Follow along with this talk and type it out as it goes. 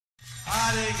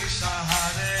Hare Krishna,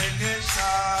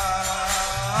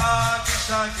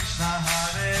 Krishna Krishna,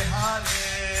 Hare Hare,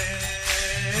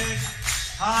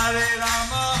 Hare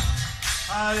Rama,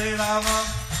 Rama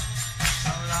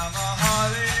Rama,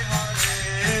 Hare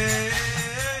Hare.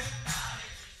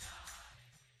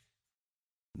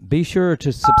 Be sure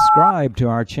to subscribe to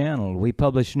our channel. We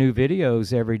publish new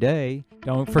videos every day.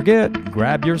 Don't forget,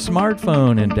 grab your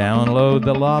smartphone and download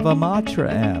the Lava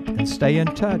Matra app and stay in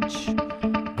touch.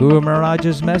 Guru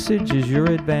Maharaj's message is your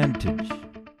advantage.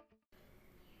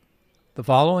 The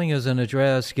following is an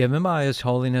address given by His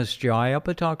Holiness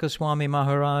Jayapataka Swami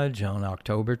Maharaj on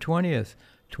October 20th,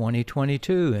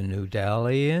 2022 in New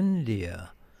Delhi, India.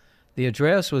 The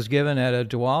address was given at a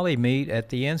Diwali meet at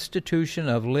the Institution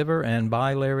of Liver and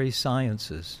Biliary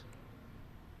Sciences.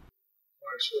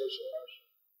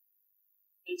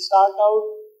 I'll start out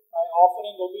by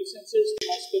offering obeisances to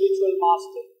my spiritual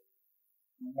master.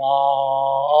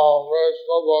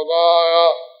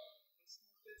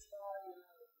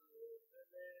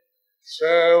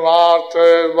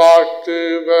 Srimate Bhakti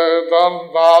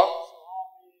Vedanta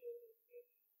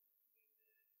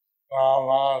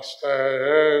Namaste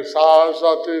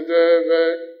Saraswati Deve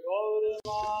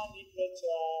Gauravani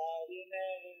Pracharine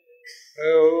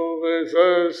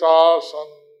Nirvisheshasan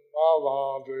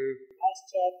Navadi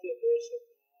Paschatya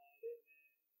Deshakarine.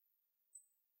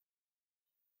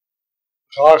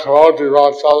 Sakhavati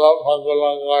Vatsalam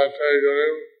Mangalangai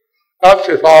Tegurim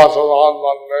Tati Pasavan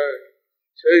Mande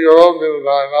Sri Guru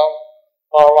Dindainam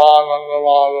Paramananda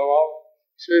Madhavam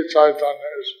Sri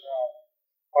Chaitanya Ismail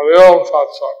Hari Om Tat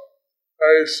Sat.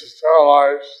 Face is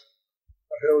sterilized,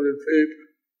 and he'll repeat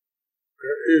for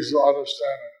ease of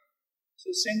understanding. So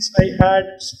since I had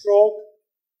stroke,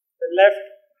 the left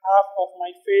half of my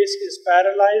face is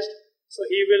paralyzed, so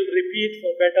he will repeat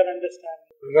for better understanding.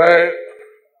 Today,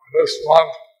 this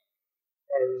month,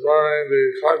 we're observing the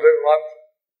Kartik month,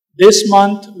 This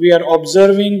month we are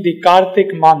observing the Kartik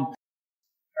month,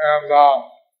 and we're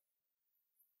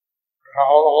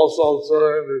also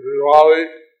observing the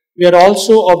Diwali, we are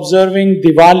also observing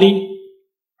Diwali,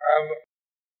 and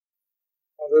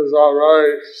these are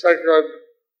very sacred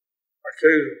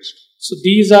occasions. so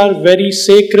these are very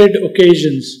sacred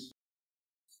occasions.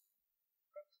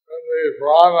 In the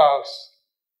Puranas,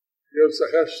 it gives the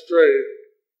history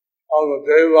of the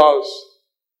Devas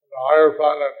and the higher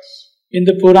planets. In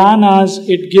the Puranas,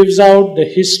 it gives out the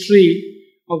history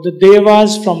of the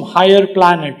Devas from higher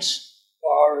planets Who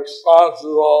are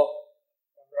responsible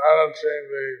for managing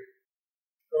the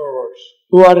universe.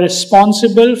 who are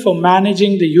responsible for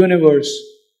managing the universe.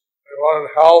 They wanted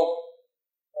help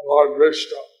from Lord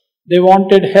Vishnu. They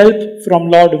wanted help from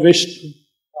Lord Vishnu.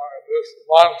 This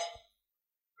month,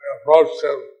 they approached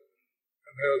him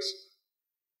in his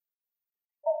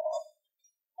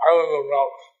island of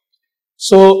milk.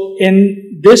 So in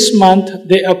this month,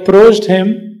 they approached him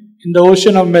in the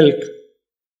ocean of milk.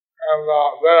 And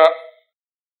there,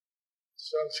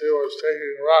 since he was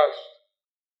taking rest,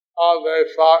 they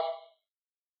thought,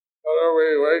 better we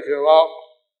wake him up.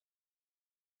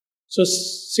 So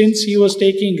since he was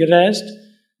taking rest,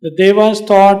 the Devas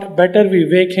thought better we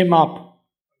wake him up In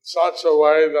such a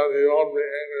way that he won't be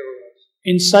angry with us.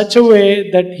 in such a way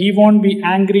that he won't be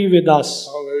angry with us.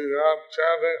 So they began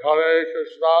chanting Hare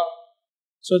Krishna,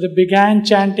 So they began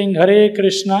chanting Hare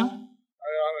Krishna,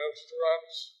 playing on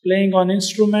instruments, playing on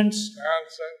instruments,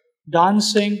 dancing.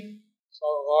 dancing. So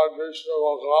Lord Vishnu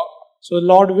woke up. So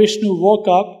Lord Vishnu woke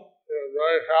up. He was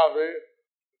very happy to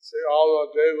see all the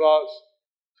Devas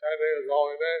chanting his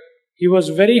holy name. He was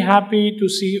very happy to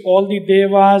see all the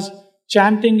Devas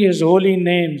chanting his holy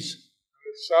names.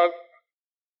 He said,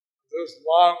 this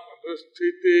month, this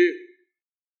Tithi,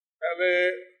 any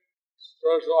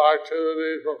spiritual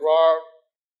activity performed,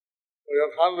 we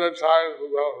get 100 times the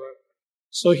benefit.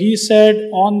 So he said,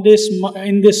 in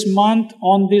this month,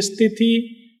 on this Tithi,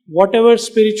 whatever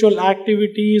spiritual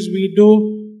activities we do,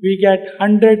 we get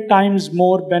 100 times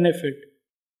more benefit.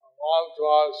 The month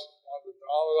was the month of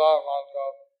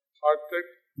Damodar,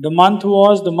 The month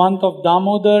was the month of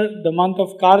Damodar, the month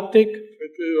of Kartik.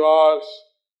 Tithi was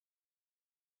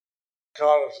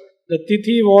Ekadasi. The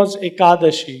Tithi was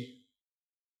Ekadashi.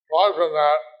 Apart from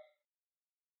that,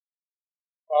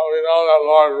 we know that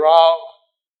Lord Ram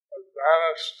was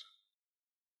banished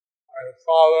by his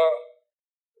father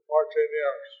for 14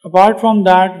 years. Apart from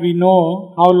that, we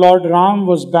know how Lord Ram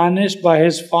was banished by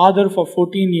his father for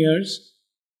 14 years.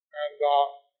 And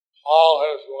how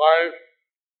his wife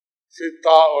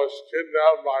Sita was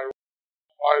kidnapped by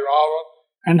Ravan,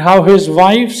 And how his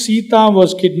wife Sita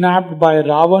was kidnapped by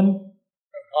Ravan.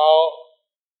 and how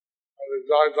the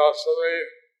Jayadasami,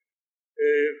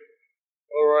 he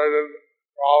liberated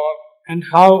Ravan. and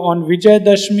how on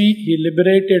Vijayadashmi he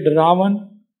liberated Ravan.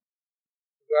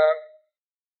 Then,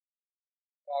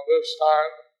 on this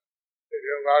time, he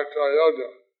came back to Ayodhya.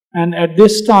 And at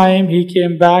this time he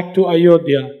came back to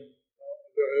Ayodhya.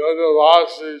 The Ayodhya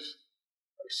Vasis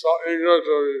are so eager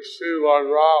to receive Lord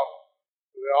Ram,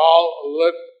 they all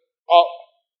lit up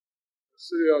the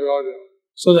city of Ayodhya.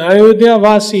 So the Ayodhya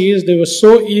Vasis, they were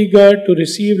so eager to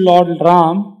receive Lord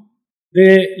Ram,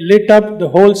 they lit up the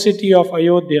whole city of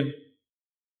Ayodhya. And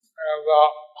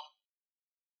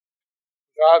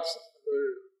that's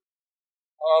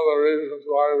one of the reasons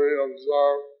why we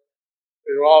observe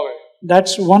Diwali.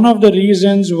 That's one of the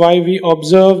reasons why we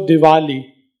observe Diwali.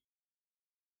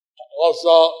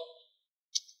 Also,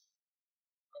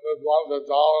 in this month of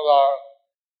Damodar,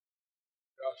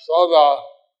 Yashoda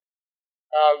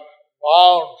had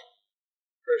bound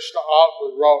Krishna up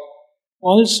with rope.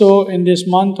 Also in this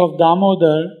month of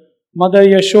Damodar, Mother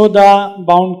Yashoda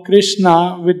bound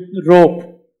Krishna with rope.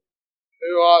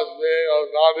 He was being a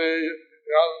naughty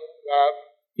young lad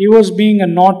He was being a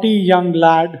naughty young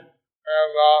lad,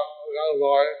 and young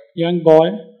boy, young boy.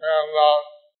 and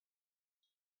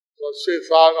so she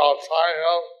thought, I'll tie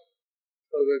him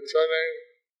to the turning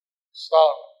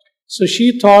stone. So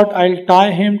she thought, I'll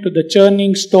tie him to the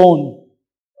churning stone.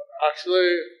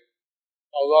 Actually,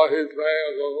 although he's playing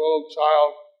as a little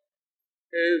child,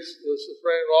 he's the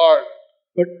Supreme Lord.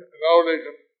 But, Nobody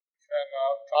can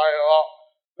tie him up.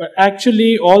 but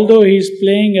actually, although he's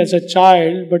playing as a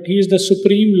child, but he's the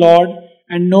Supreme Lord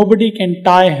and nobody can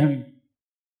tie him.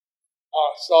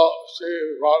 So she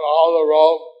brought all the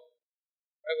rope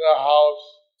in the house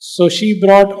So she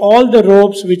brought all the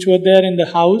ropes which were there in the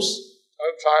house,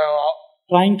 and tie him up.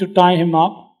 trying to tie him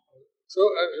up. 2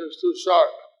 inches too short.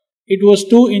 It was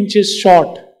 2 inches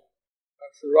short.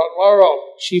 And she brought more rope.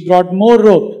 She brought more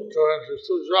rope. 2 inches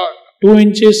too short. 2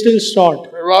 inches still short.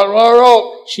 She brought more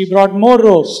rope. She brought more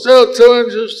rope. Still 2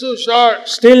 inches too short.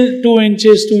 Still 2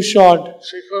 inches too short.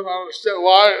 She couldn't understand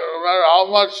why, no matter how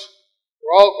much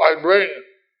rope I bring,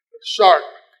 it's short.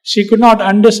 She could not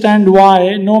understand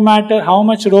why, no matter how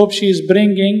much rope she is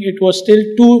bringing, it was still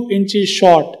 2 inches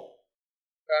short.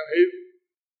 And he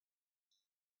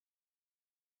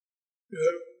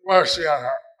had mercy on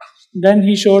her. Then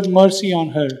he showed mercy on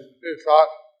her. He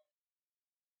thought,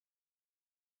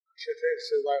 she thinks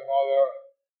she's my mother,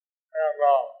 and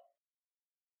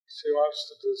she wants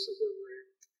to discipline me.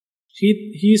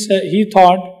 He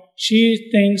thought, she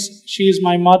thinks she is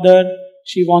my mother,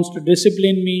 she wants to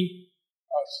discipline me,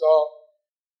 So,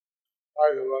 I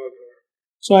let her do it.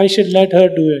 so I should let her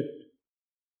do it.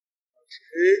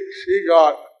 She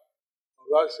got a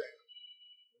blessing.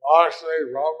 Lakshmi,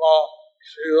 Brahma,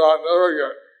 Shiva never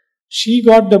get. She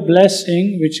got the blessing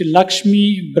which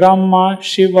Lakshmi, Brahma,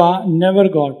 Shiva never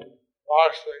got.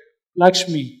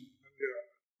 Lakshmi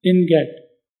didn't get.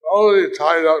 Nobody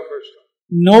tied up Krishna.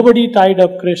 Nobody tied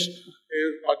up Krishna.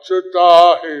 He's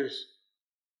Achyuta, he's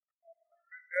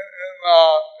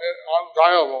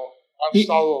untiable,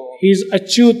 unstoppable. He's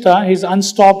Achyuta, he's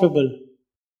unstoppable.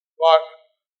 But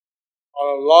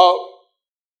out of love,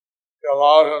 he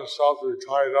allowed himself to be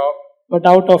tied up. But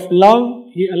out of love,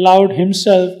 he allowed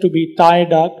himself to be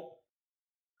tied up.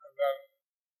 And then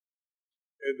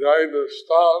he dragged the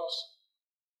stones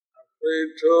and freed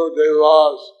 2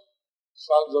 devas,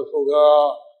 sons of Kugara,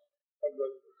 and the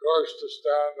first to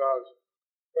stand as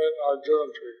twin Arjuna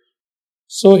trees.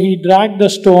 So he dragged the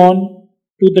stone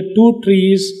to the 2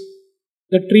 trees.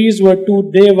 The trees were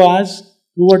 2 devas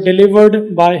who were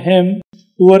delivered by him,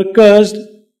 who were cursed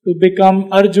to become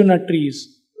Arjuna trees.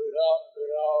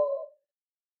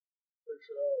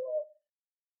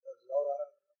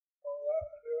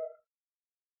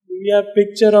 Do we have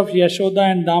picture of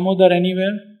Yashoda and Damodar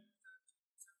anywhere?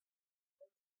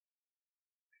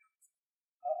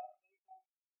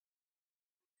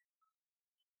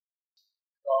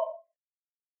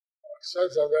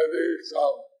 Since there may be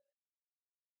some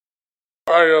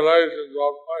regulations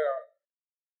on fire,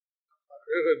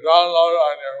 you can download it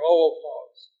on your mobile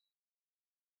phones.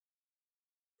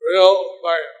 Real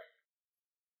fire.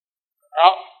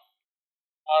 App,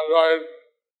 Android,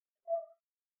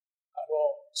 Apple.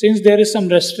 Since there is some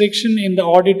restriction in the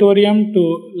auditorium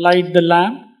to light the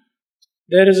lamp,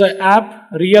 there is an app,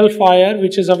 Real Fire,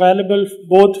 which is available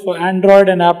both for Android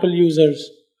and Apple users.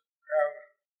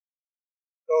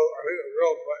 So I think it's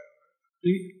real fire.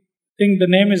 I think the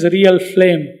name is Real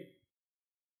Flame.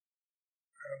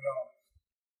 And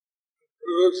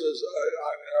produces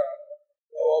on your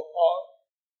mobile phone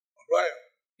a flame.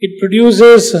 It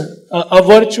produces a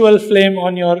virtual flame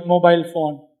on your mobile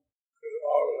phone,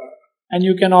 All of that. and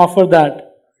you can offer that. You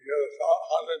get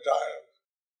 100 times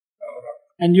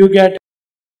and you get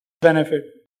benefit.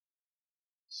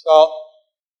 So,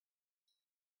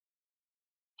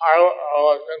 I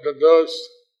was introduced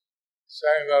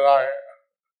saying that I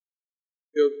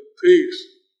give peace.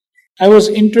 I was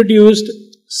introduced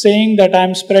saying that I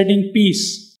am spreading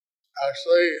peace.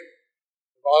 Actually,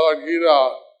 Bhagavad Gita,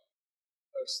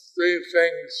 there's three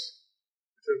things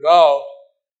to know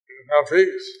you have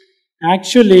peace.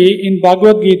 Actually, in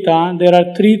Bhagavad Gita, there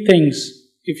are three things.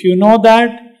 If you know that,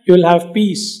 you will have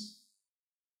peace.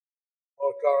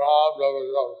 Bhaktaram,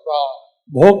 Bhagavatam.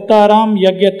 Bhoktaram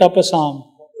Yagya Tapasam.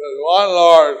 There's one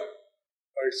Lord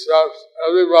who accepts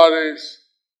everybody's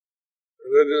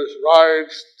religious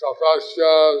rights,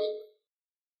 tapasyas,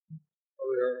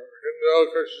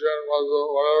 Hindu, Christian, Muslim,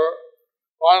 whatever.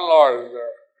 One Lord is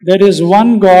there. There is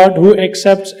one God who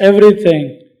accepts everything.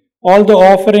 All the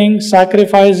offerings,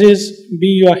 sacrifices, be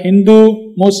you a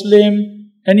Hindu,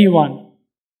 Muslim, anyone.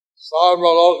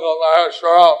 Sarvaloka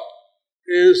Maheshwaram.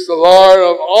 He is the Lord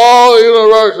of all the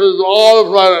universes, all the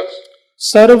planets.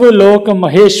 Sarva Loka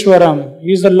Maheshwaram.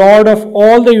 He is the Lord of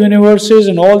all the universes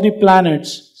and all the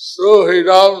planets.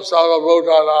 Suhidam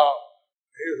Sarvabhutanam.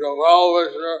 He is a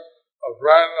well-wisher, a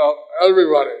friend of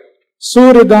everybody.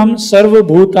 Suridam Sarva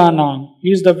Bhutanam. He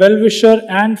is the well-wisher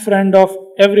and friend of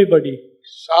everybody.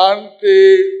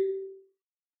 Shanti,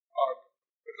 or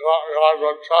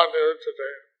God, Shanti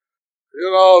today. You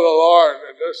know the Lord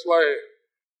in this way,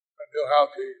 and you have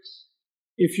peace.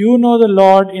 If you know the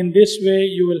Lord in this way,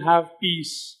 you will have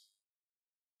peace.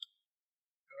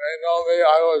 You may know me,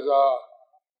 I was a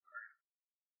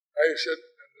patient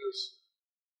in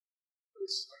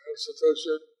this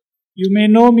institution. You may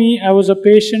know me, I was a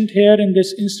patient here in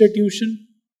this institution.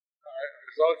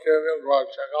 I came in for a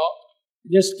checkup.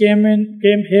 Just came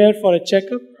here for a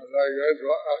checkup. And I get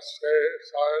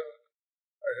started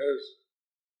by his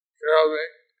care of me.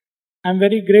 I'm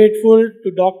very grateful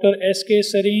to Dr. S.K.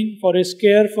 Sareen for his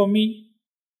care for me.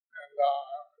 And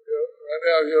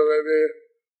many of you maybe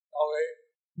know me.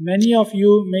 Many of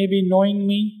you may be knowing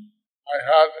me. I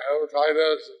had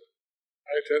hepatitis.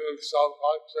 I attended some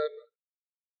function,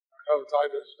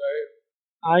 hepatitis day.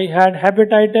 I had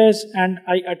hepatitis and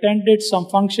I attended some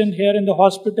function here in the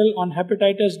hospital on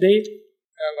hepatitis day.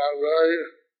 And I'm very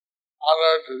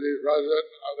honored to be present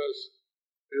on this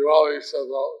Diwali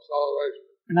celebration.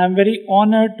 And I'm very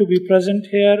honored to be present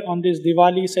here on this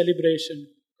Diwali celebration.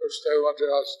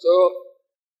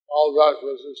 All best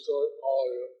wishes to all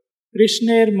of you.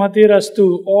 Krishner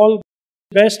Matirastu, all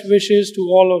best wishes to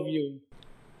all of you.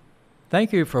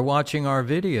 Thank you for watching our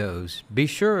videos. Be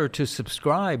sure to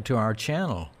subscribe to our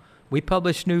channel. We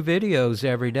publish new videos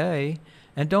every day,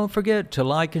 and don't forget to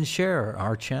like and share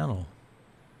our channel.